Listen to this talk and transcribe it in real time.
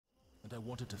and I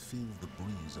wanted to feel the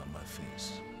breeze on my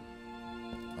face.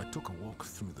 I took a walk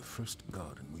through the first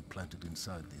garden we planted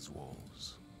inside these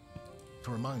walls,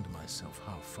 to remind myself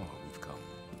how far we've come.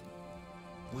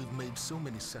 We've made so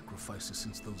many sacrifices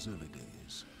since those early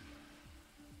days.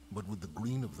 But with the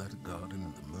green of that garden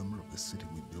and the murmur of the city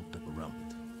we built up around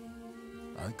it,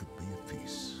 I could be at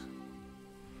peace.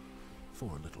 For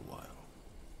a little while.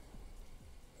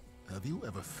 Have you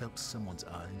ever felt someone's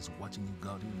eyes watching you,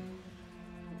 Guardian?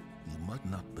 You might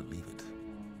not believe it,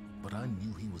 but I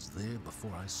knew he was there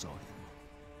before I saw him.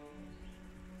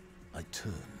 I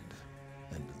turned,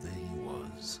 and there he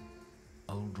was,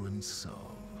 Uldren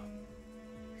Sov,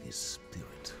 his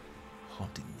spirit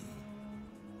haunting me.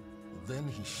 Then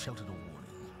he shouted a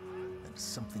warning, and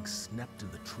something snapped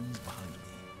in the trees behind me.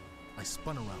 I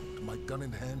spun around, my gun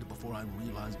in hand, before I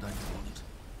realized I'd drawn it.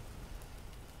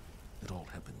 It all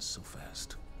happened so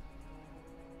fast.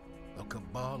 A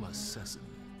Cabal assassin,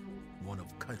 one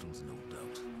of Keitel's, no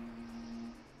doubt.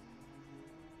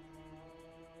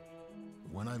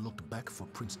 When I looked back for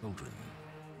Prince Uldren,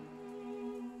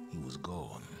 he was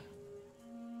gone.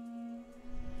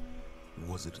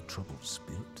 Was it a troubled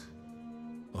spirit?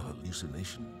 A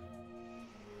hallucination?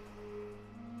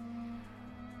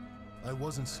 I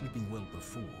wasn't sleeping well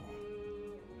before.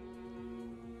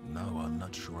 Now I'm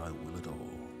not sure I will at all.